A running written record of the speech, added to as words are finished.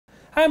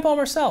Hi, I'm Paul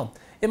Marcel.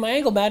 In my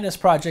Angle Madness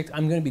project,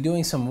 I'm going to be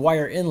doing some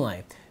wire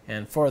inlay.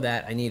 And for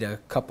that, I need a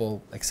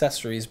couple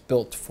accessories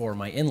built for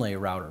my inlay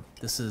router.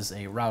 This is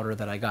a router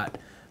that I got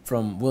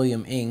from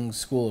William Ing's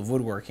School of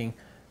Woodworking.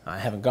 I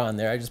haven't gone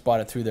there, I just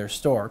bought it through their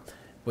store.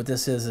 What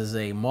this is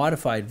a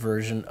modified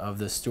version of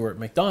the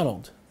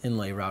Stewart-MacDonald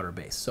inlay router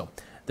base. So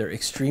they're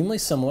extremely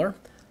similar.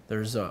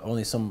 There's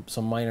only some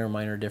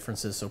minor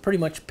differences. So pretty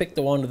much pick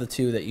the one of the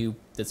two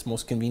that's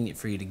most convenient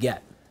for you to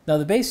get. Now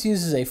the base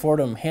uses a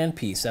Foredom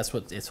handpiece. That's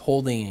what it's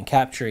holding and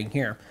capturing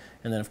here.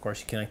 And then of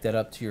course you connect that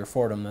up to your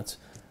Foredom that's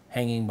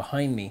hanging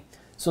behind me.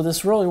 So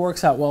this really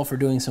works out well for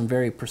doing some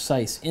very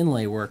precise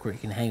inlay work where you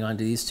can hang on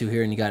to these two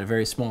here and you got a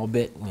very small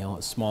bit, you know,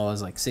 as small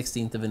as like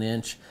 1/16 of an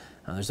inch.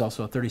 There's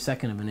also a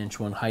 32nd of an inch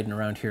one hiding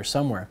around here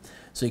somewhere.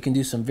 So you can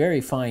do some very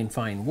fine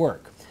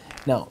work.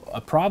 Now a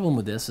problem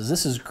with this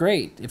is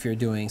great if you're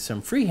doing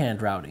some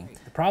freehand routing.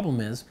 The problem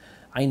is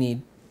I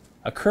need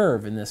a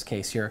curve in this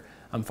case here.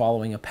 I'm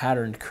following a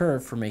patterned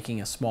curve for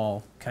making a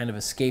small kind of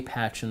escape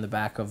hatch in the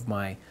back of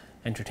my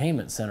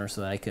entertainment center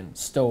so that I can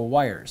stow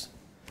wires.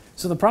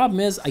 So the problem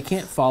is I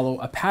can't follow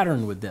a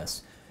pattern with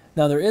this.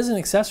 Now there is an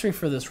accessory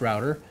for this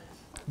router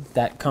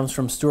that comes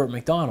from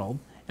Stewart-MacDonald,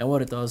 and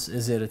what it does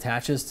is it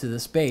attaches to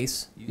this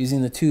base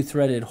using the two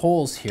threaded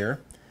holes here.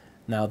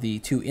 Now the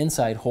two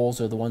inside holes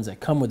are the ones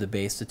that come with the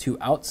base. The two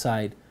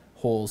outside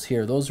holes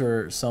here, those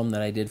are some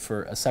that I did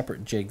for a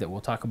separate jig that we'll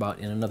talk about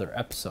in another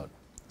episode.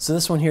 So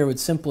this one here would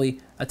simply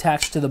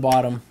attach to the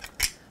bottom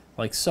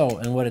like so,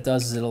 and what it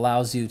does is it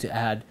allows you to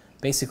add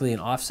basically an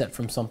offset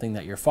from something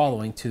that you're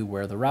following to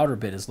where the router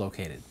bit is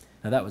located.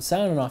 Now that would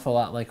sound an awful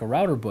lot like a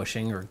router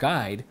bushing or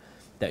guide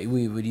that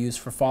we would use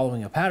for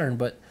following a pattern,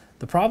 but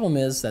the problem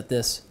is that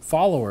this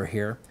follower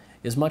here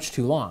is much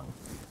too long.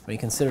 When you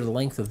consider the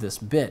length of this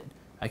bit,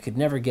 I could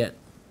never get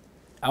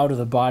out of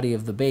the body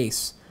of the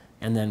base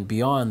and then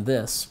beyond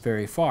this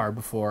very far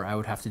before I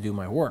would have to do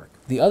my work.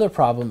 The other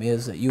problem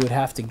is that you would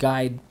have to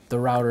guide the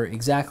router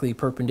exactly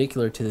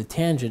perpendicular to the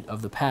tangent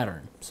of the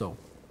pattern. So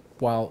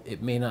while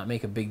it may not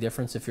make a big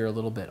difference if you're a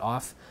little bit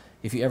off,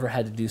 if you ever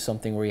had to do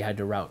something where you had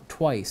to route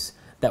twice,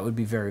 that would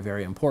be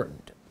very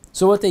important.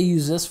 So what they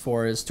use this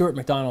for is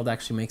Stewart-MacDonald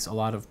actually makes a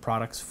lot of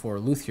products for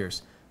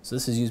luthiers. So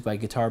this is used by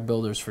guitar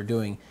builders for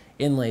doing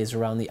inlays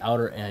around the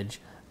outer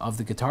edge of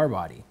the guitar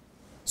body.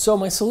 So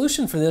my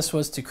solution for this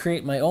was to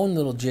create my own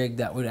little jig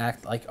that would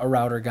act like a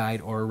router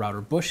guide or a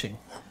router bushing.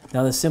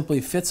 Now this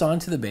simply fits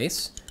onto the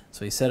base.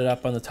 So you set it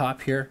up on the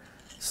top here,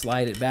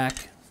 slide it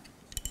back,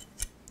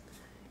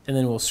 and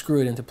then we'll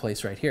screw it into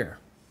place right here.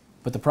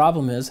 But the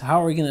problem is,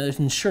 how are we going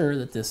to ensure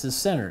that this is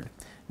centered?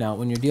 Now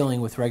when you're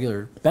dealing with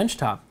regular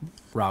benchtop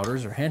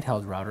routers or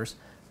handheld routers,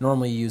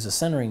 normally you use a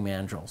centering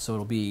mandrel. So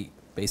it'll be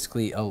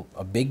basically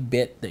a big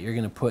bit that you're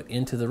going to put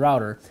into the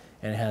router,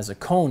 and it has a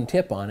cone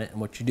tip on it,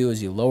 and what you do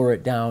is you lower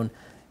it down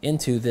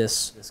into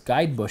this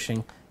guide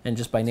bushing, and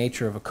just by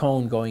nature of a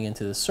cone going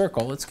into the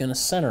circle, it's going to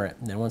center it.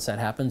 And then once that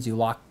happens, you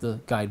lock the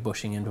guide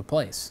bushing into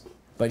place.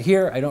 But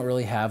here I don't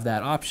really have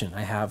that option.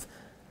 I have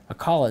a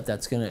collet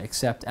that's going to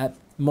accept at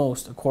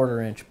most a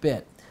 1/4 inch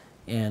bit,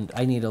 and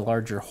I need a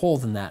larger hole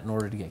than that in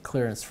order to get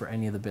clearance for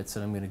any of the bits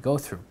that I'm going to go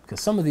through, because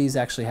some of these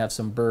actually have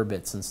some burr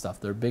bits and stuff.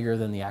 They're bigger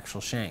than the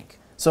actual shank.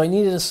 So I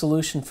needed a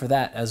solution for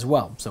that as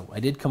well. So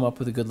I did come up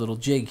with a good little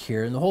jig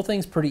here, and the whole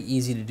thing's pretty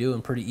easy to do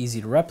and pretty easy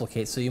to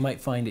replicate, so you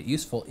might find it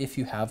useful if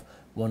you have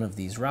one of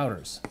these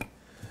routers.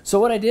 So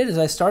what I did is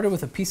I started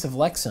with a piece of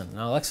Lexan.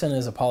 Now Lexan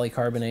is a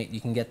polycarbonate. You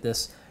can get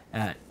this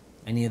at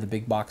any of the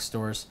big box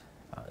stores.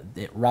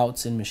 It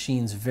routes in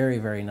machines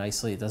very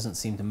nicely. It doesn't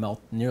seem to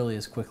melt nearly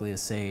as quickly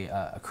as, say,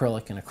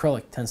 acrylic, and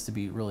acrylic tends to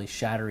be really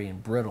shattery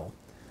and brittle.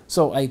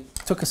 So I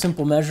took a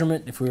simple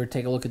measurement. If we were to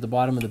take a look at the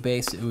bottom of the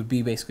base, it would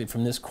be basically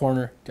from this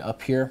corner to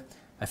up here.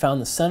 I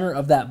found the center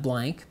of that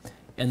blank,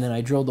 and then I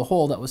drilled a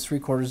hole that was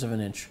 3/4 of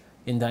an inch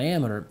in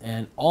diameter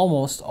and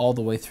almost all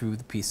the way through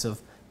the piece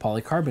of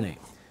polycarbonate.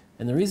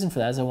 And the reason for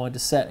that is I wanted to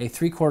set a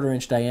 3/4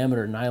 inch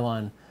diameter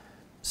nylon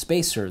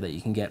spacer that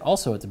you can get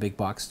also at the big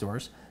box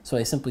stores. So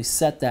I simply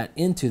set that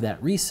into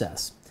that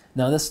recess.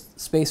 Now this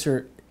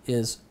spacer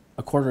is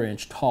a 1/4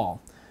 inch tall.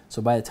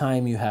 So by the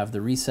time you have the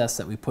recess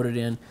that we put it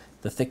in,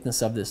 the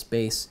thickness of this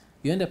base,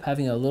 you end up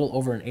having a little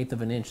over 1/8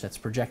 of an inch that's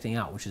projecting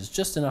out, which is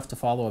just enough to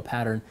follow a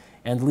pattern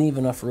and leave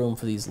enough room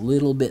for these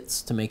little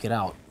bits to make it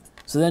out.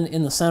 So then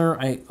in the center,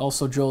 I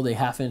also drilled a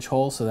 1/2 inch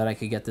hole so that I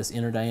could get this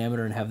inner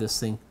diameter and have this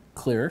thing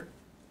clear.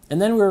 And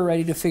then we were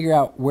ready to figure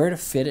out where to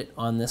fit it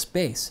on this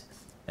base.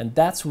 And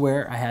that's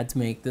where I had to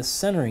make this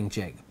centering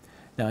jig.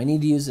 Now I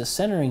need to use this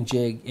centering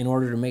jig in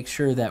order to make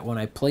sure that when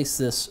I place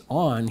this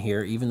on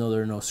here, even though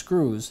there are no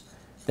screws,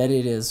 that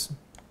it is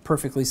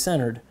perfectly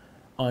centered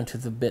onto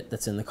the bit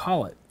that's in the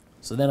collet.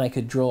 So then I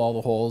could drill all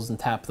the holes and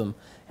tap them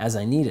as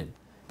I needed.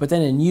 But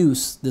then in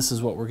use, this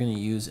is what we're going to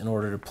use in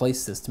order to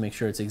place this to make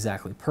sure it's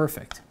exactly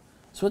perfect.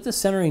 So what this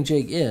centering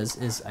jig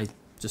is I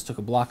just took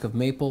a block of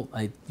maple.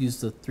 I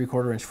used the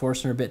 3/4 inch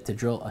Forstner bit to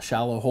drill a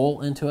shallow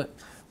hole into it,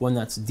 one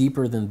that's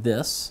deeper than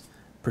this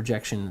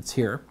projection that's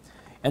here.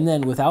 And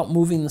then without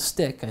moving the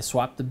stick, I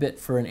swapped the bit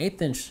for an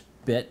 1/8 inch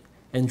bit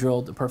and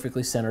drilled a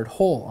perfectly centered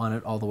hole on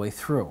it all the way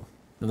through.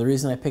 Now the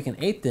reason I pick an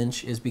 1/8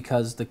 inch is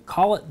because the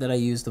collet that I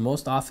use the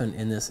most often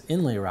in this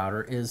inlay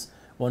router is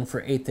one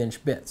for 1/8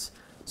 inch bits.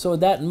 So with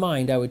that in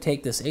mind, I would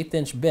take this 1/8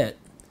 inch bit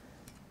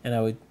and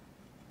I would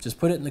just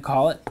put it in the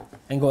collet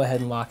and go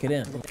ahead and lock it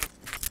in.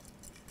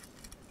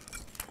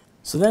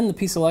 So then the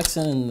piece of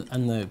Lexan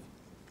and the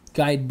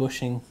guide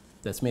bushing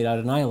that's made out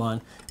of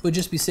nylon would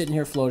just be sitting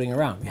here floating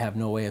around. You have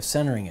no way of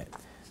centering it.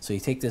 So you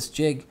take this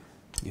jig,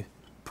 you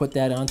put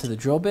that onto the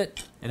drill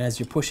bit, and as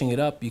you're pushing it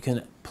up, you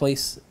can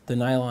place the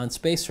nylon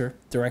spacer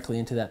directly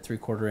into that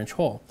 3/4 inch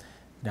hole.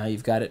 Now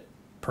you've got it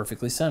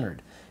perfectly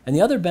centered. And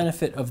the other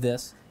benefit of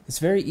this, it's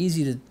very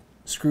easy to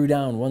screw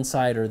down one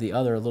side or the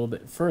other a little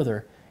bit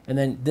further, and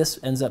then this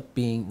ends up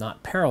being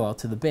not parallel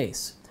to the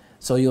base.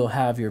 So you'll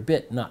have your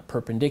bit not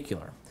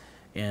perpendicular.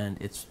 And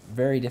it's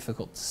very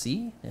difficult to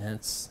see, and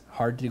it's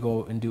hard to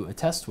go and do a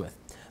test with.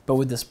 But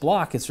with this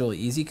block, it's really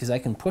easy because I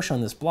can push on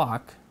this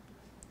block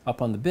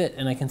up on the bit,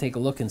 and I can take a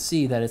look and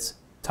see that it's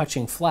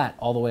touching flat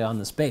all the way on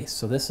this base.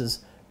 So this is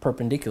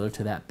perpendicular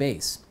to that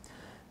base.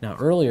 Now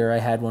earlier I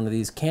had one of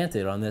these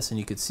canted on this, and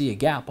you could see a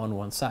gap on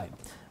one side.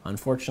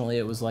 Unfortunately,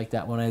 it was like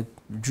that when I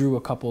drew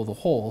a couple of the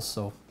holes,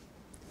 so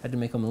I had to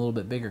make them a little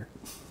bit bigger.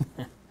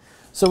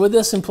 So with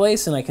this in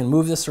place, and I can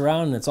move this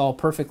around and it's all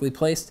perfectly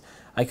placed,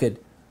 I could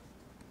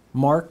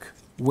mark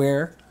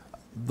where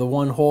the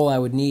one hole I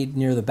would need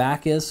near the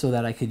back is so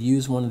that I could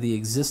use one of the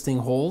existing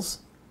holes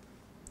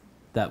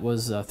that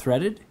was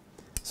threaded.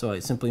 So I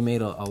simply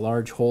made a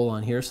large hole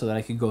on here so that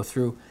I could go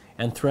through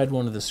and thread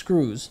one of the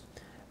screws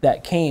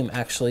that came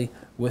actually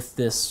with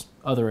this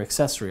other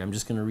accessory. I'm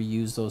just going to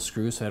reuse those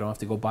screws so I don't have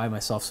to go buy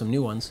myself some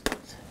new ones.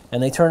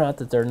 And they turn out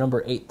that they're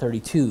number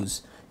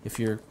 832s if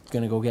you're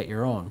going to go get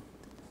your own.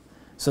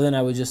 So then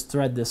I would just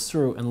thread this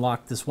through and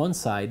lock this one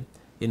side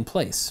in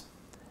place.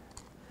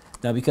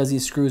 Now because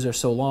these screws are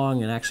so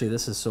long, and actually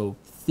this is so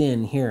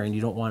thin here and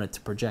you don't want it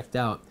to project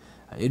out,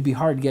 it'd be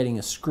hard getting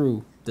a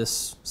screw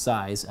this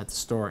size at the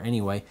store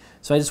anyway.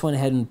 So I just went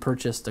ahead and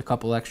purchased a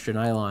couple extra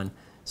nylon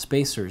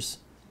spacers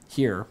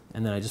here,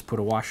 and then I just put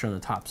a washer on the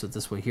top so that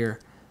this way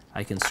here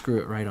I can screw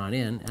it right on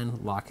in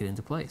and lock it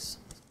into place.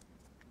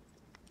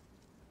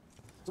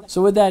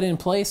 So with that in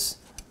place,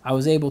 I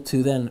was able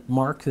to then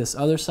mark this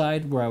other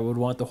side where I would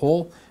want the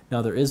hole.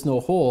 Now there is no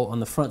hole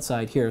on the front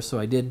side here, so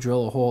I did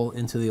drill a hole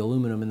into the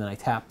aluminum and then I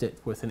tapped it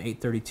with an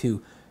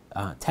 832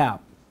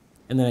 tap.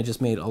 And then I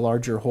just made a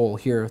larger hole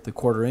here, the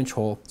 1/4 inch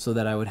hole, so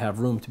that I would have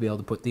room to be able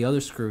to put the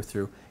other screw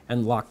through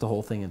and lock the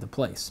whole thing into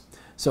place.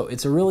 So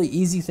it's a really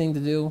easy thing to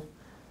do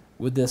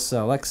with this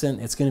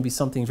Lexan. It's going to be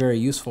something very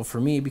useful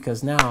for me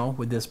because now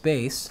with this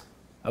base,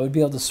 I would be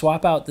able to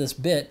swap out this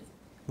bit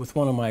with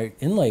one of my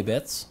inlay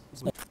bits.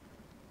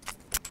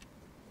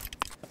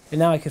 And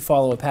now I could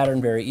follow a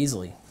pattern very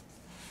easily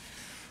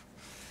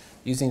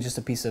using just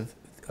a piece of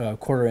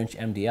 1/4 inch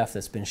MDF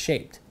that's been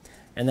shaped.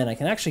 And then I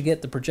can actually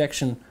get the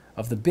projection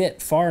of the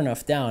bit far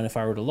enough down, if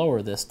I were to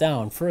lower this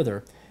down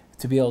further,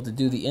 to be able to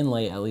do the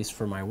inlay at least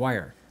for my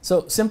wire.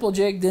 So simple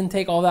jig, didn't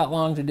take all that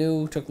long to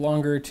do, took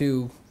longer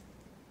to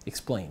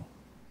explain.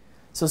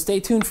 So stay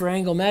tuned for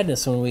Angle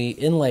Madness when we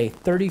inlay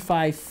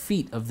 35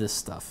 feet of this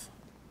stuff.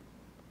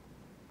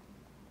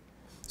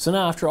 So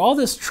now after all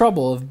this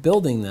trouble of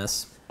building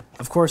this,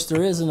 of course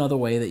there is another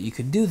way that you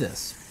could do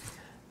this.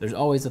 There's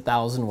always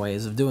 1,000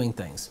 ways of doing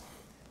things.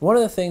 One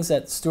of the things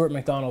that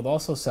Stewart-MacDonald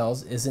also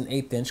sells is an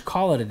 1/8 inch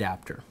collet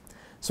adapter.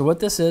 So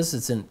what this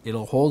is,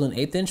 it'll hold an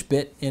 1/8 inch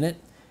bit in it,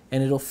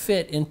 and it'll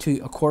fit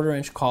into a 1/4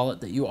 inch collet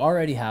that you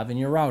already have in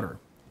your router.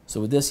 So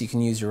with this you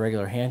can use your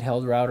regular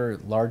handheld router,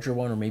 larger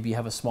one, or maybe you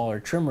have a smaller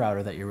trim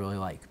router that you really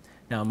like.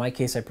 Now in my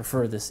case I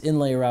prefer this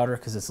inlay router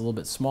because it's a little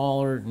bit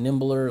smaller,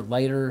 nimbler,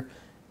 lighter,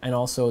 and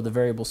also the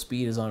variable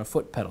speed is on a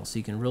foot pedal, so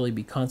you can really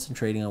be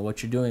concentrating on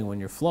what you're doing when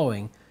you're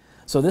flowing.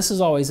 So this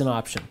is always an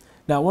option.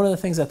 Now one of the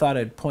things I thought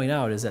I'd point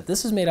out is that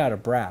this is made out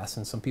of brass,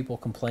 and some people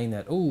complain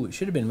that, oh, it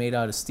should have been made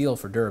out of steel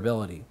for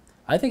durability.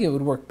 I think it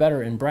would work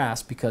better in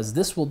brass because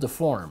this will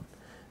deform.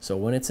 So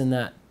when it's in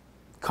that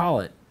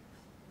collet,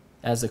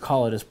 as the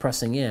collet is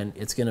pressing in,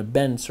 it's going to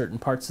bend certain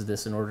parts of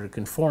this in order to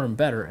conform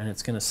better, and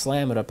it's going to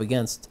slam it up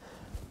against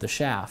the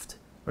shaft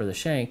or the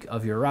shank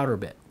of your router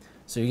bit.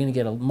 So you're going to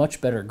get a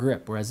much better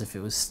grip, whereas if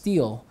it was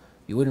steel,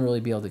 you wouldn't really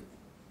be able to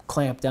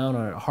clamp down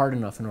on it hard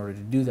enough in order to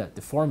do that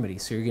deformity.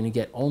 So you're going to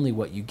get only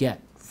what you get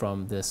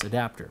from this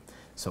adapter.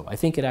 So I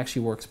think it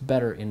actually works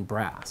better in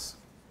brass.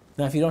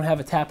 Now if you don't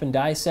have a tap and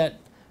die set,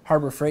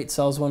 Harbor Freight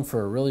sells one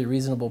for a really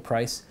reasonable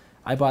price.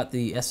 I bought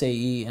the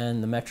SAE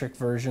and the metric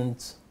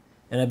versions,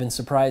 and I've been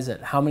surprised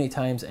at how many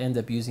times I end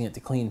up using it to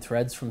clean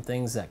threads from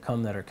things that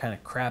come that are kind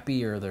of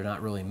crappy or they're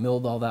not really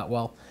milled all that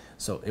well.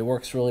 So it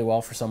works really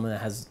well for someone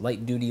that has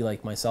light duty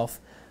like myself.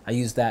 I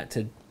use that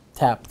to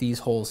tap these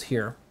holes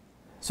here.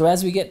 So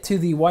as we get to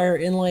the wire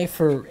inlay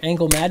for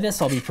Angle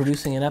Madness, I'll be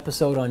producing an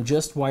episode on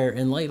just wire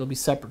inlay. It'll be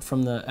separate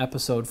from the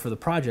episode for the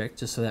project,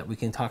 just so that we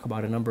can talk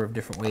about a number of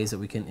different ways that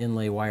we can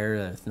inlay wire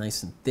that's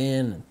nice and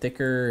thin and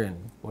thicker,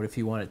 and what if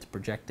you want it to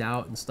project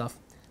out and stuff.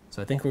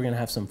 So I think we're going to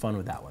have some fun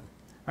with that one.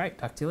 All right,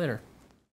 talk to you later.